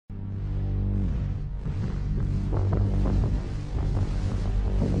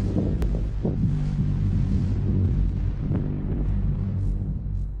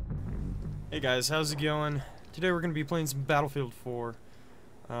Hey guys, how's it going? Today we're going to be playing some Battlefield 4.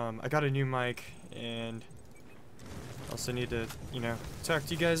 I got a new mic, and also need to, talk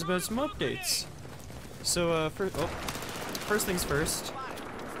to you guys about some updates. So, first things first,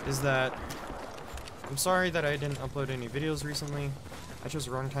 is that I'm sorry that I didn't upload any videos recently. I chose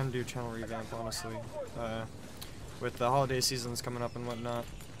the wrong time to do a channel revamp, honestly, with the holiday seasons coming up and whatnot.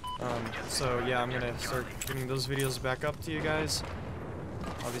 So yeah, I'm going to start getting those videos back up to you guys.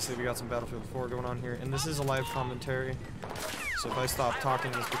 Obviously we got some Battlefield 4 going on here, and this is a live commentary, so if I stop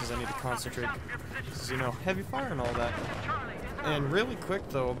talking it's because I need to concentrate, because, heavy fire and all that. And really quick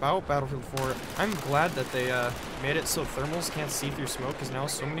though, about Battlefield 4, I'm glad that they made it so thermals can't see through smoke, because now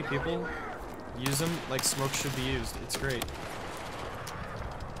so many people use them like smoke should be used. It's great.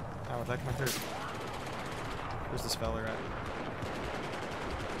 Ow, that kinda hurt. Where's this fella at?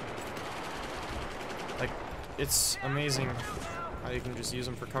 Like, it's amazing how you can just use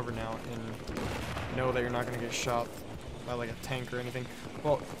them for cover now and know that you're not going to get shot by like a tank or anything.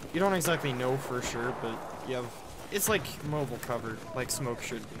 Well, you don't exactly know for sure, but you have, it's like mobile cover, like smoke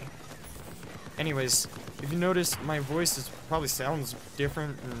should be. Anyways, if you notice, my voice probably sounds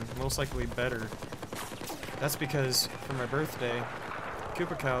different and most likely better. That's because for my birthday,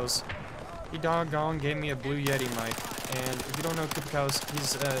 Koopa Cows, he doggone gave me a Blue Yeti mic. And if you don't know Koopa Cows,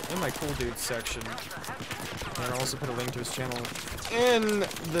 he's in my Cool Dudes section. And I'll also put a link to his channel in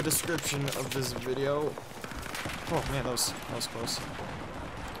the description of this video. Oh man, that was close.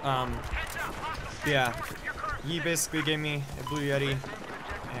 Yeah, he basically gave me a Blue Yeti,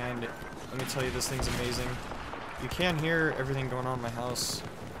 and let me tell you, this thing's amazing. You can't hear everything going on in my house,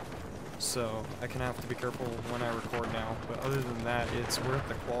 so I can have to be careful when I record now. But other than that, it's worth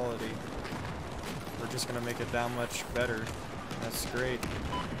the quality. We're just gonna make it that much better. That's great.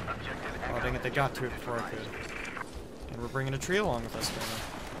 Oh dang it, they got to it before I could. And we're bringing a tree along with us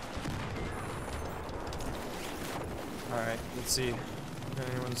now. Alright, let's see.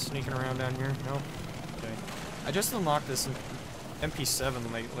 Anyone sneaking around down here? Nope. Okay. I just unlocked this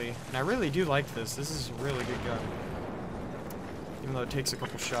MP7 lately, and I really do like this. This is a really good gun. Even though it takes a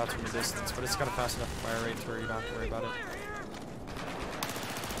couple shots from a distance, but it's got a fast enough fire rate to where you don't have to worry about it.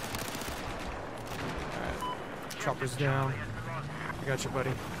 Alright. Chopper's down. I got you,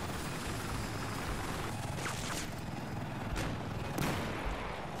 buddy.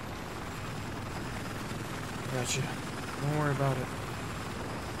 I got you. Don't worry about it.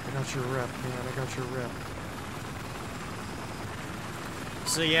 I got your rep, man. I got your rep.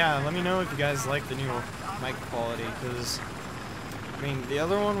 So yeah, let me know if you guys like the new mic quality, because I mean the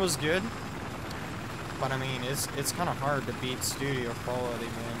other one was good, but I mean it's kind of hard to beat studio quality,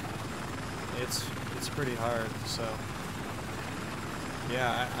 man. It's pretty hard. So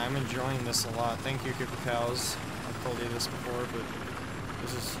yeah, I'm enjoying this a lot. Thank you, Koopa Cows. I've told you this before, but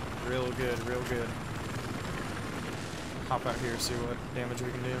this is real good, real good. Hop out here, see what damage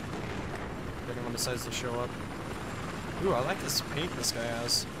we can do. If anyone decides to show up. Ooh, I like this paint this guy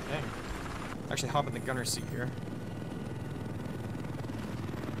has. Dang. Actually, hop in the gunner seat here.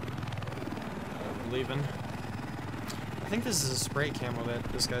 Leaving. I think this is a spray camo that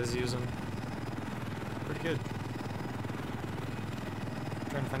this guy's using. Pretty good.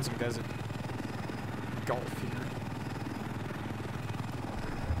 Trying to find some guys at golf here.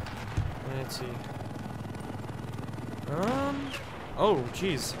 Let's see. Oh,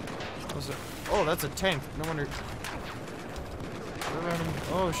 jeez. Oh, that's a tank. No wonder.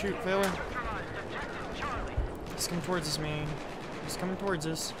 Oh, shoot, failure. He's coming towards us, man. He's coming towards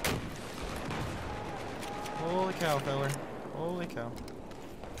us. Holy cow, feller. Holy cow.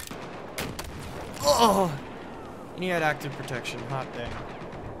 Oh! And he had active protection. Hot dang.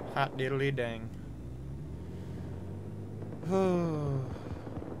 Hot diddly dang. Oh.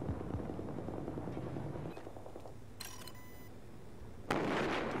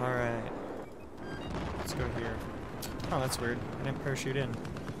 Alright. Let's go here. Oh, that's weird. I didn't parachute in.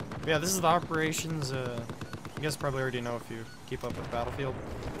 But yeah, this is the operations, you guys probably already know if you keep up with Battlefield.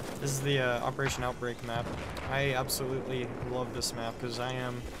 This is the Operation Outbreak map. I absolutely love this map because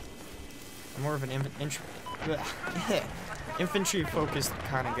I'm more of an infantry-focused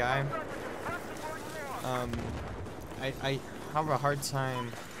kind of guy. I have a hard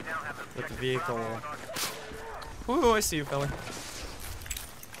time with the vehicle. Ooh, I see you, fella.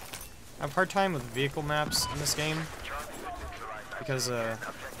 I have a hard time with vehicle maps in this game because, I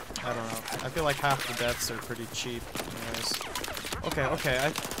don't know. I feel like half the deaths are pretty cheap. Anyways. Okay.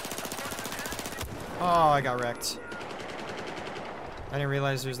 Oh, I got wrecked. I didn't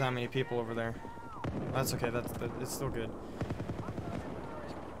realize there's that many people over there. That's okay. It's still good.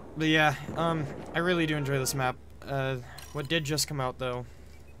 But yeah, I really do enjoy this map. What did just come out though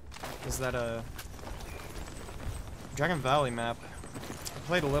is that Dragon Valley map. I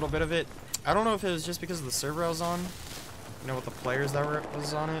played a little bit of it. I don't know if it was just because of the server I was on, you know, with the players that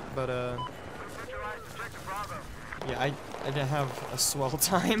was on it, but yeah, I didn't have a swell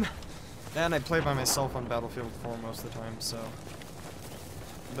time. And I played by myself on Battlefield 4 most of the time, so.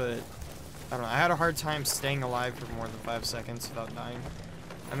 But, I don't know, I had a hard time staying alive for more than 5 seconds without dying.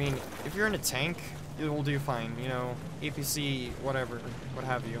 I mean, if you're in a tank, it will do fine, you know, APC, whatever, what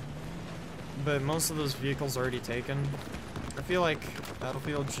have you. But most of those vehicles are already taken. I feel like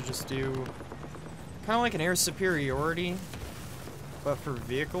Battlefield should just do kind of like an air superiority, but for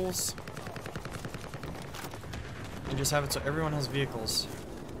vehicles. And just have it so everyone has vehicles.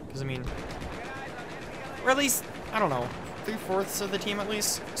 Because, I mean, or at least, I don't know, 3/4 of the team at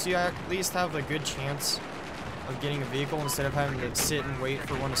least. So you at least have a good chance of getting a vehicle instead of having to sit and wait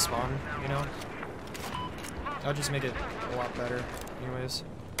for one to spawn, you know? That'll just make it a lot better. Anyways,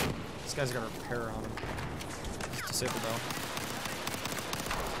 this guy's got a repair on him. He's disabled though.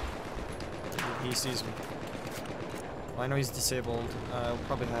 He sees me. Well, I know he's disabled. I'll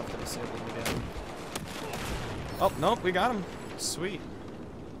probably have to disable him again. Oh, nope, we got him. Sweet.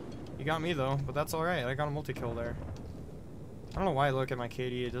 He got me though, but that's alright. I got a multi-kill there. I don't know why I look at my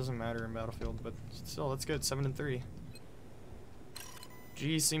KD. It doesn't matter in Battlefield, but still, that's good. 7-3.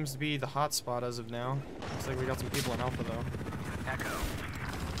 G seems to be the hot spot as of now. Looks like we got some people in Alpha though. Echo.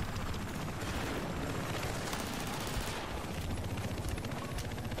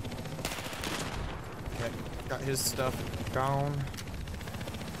 Okay, got his stuff gone.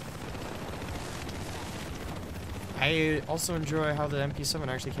 I also enjoy how the MP7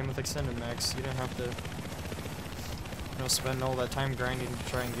 actually came with extended mags. You didn't have to, you know, spend all that time grinding to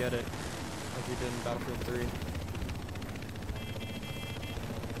try and get it like you did in Battlefield 3.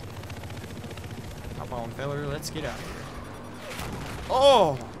 Hop on, failure. Let's get out of here.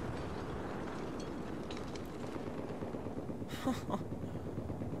 Oh!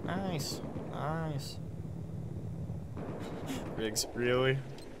 Nice, nice. Riggs, really?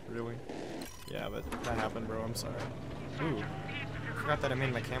 Really? Yeah, but that happened, bro. I'm sorry. Ooh. Forgot that I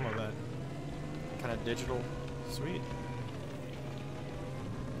made my camo that kind of digital. Sweet.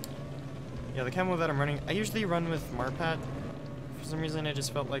 Yeah, the camo that I'm running, I usually run with Marpat. For some reason, I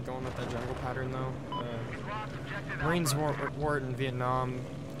just felt like going with that jungle pattern, though. Marines wore it in Vietnam,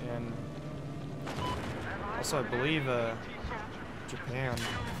 and also, I believe, Japan.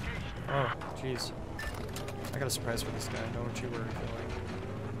 Oh, jeez. I got a surprise for this guy. Don't you worry, Philly.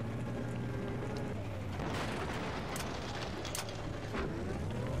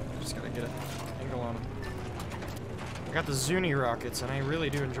 Just gotta get an angle on him. I got the Zuni rockets, and I really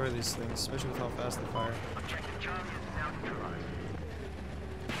do enjoy these things, especially with how fast they fire.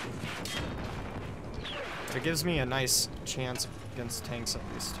 But it gives me a nice chance against tanks, at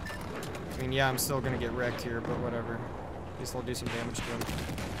least. I mean, yeah, I'm still gonna get wrecked here, but whatever. At least I'll do some damage to him.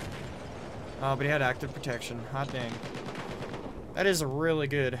 Oh, but he had active protection. Hot dang. That is a really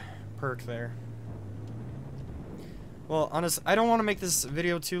good perk there. Well, honestly, I don't want to make this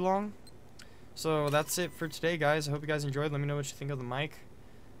video too long. So that's it for today, guys. I hope you guys enjoyed. Let me know what you think of the mic.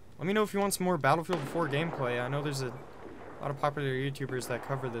 Let me know if you want some more Battlefield 4 gameplay. I know there's a lot of popular YouTubers that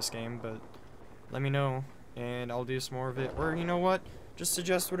cover this game, but let me know, and I'll do some more of it. Or, you know what? Just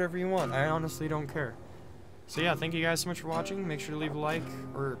suggest whatever you want. I honestly don't care. So yeah, thank you guys so much for watching. Make sure to leave a like,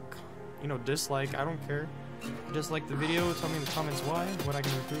 or, you know, dislike. I don't care. Dislike the video. Tell me in the comments why, what I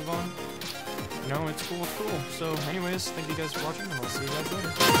can improve on. You know, it's cool, it's cool. So anyways, thank you guys for watching, and I'll see you guys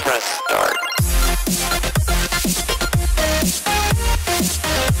later. Press start.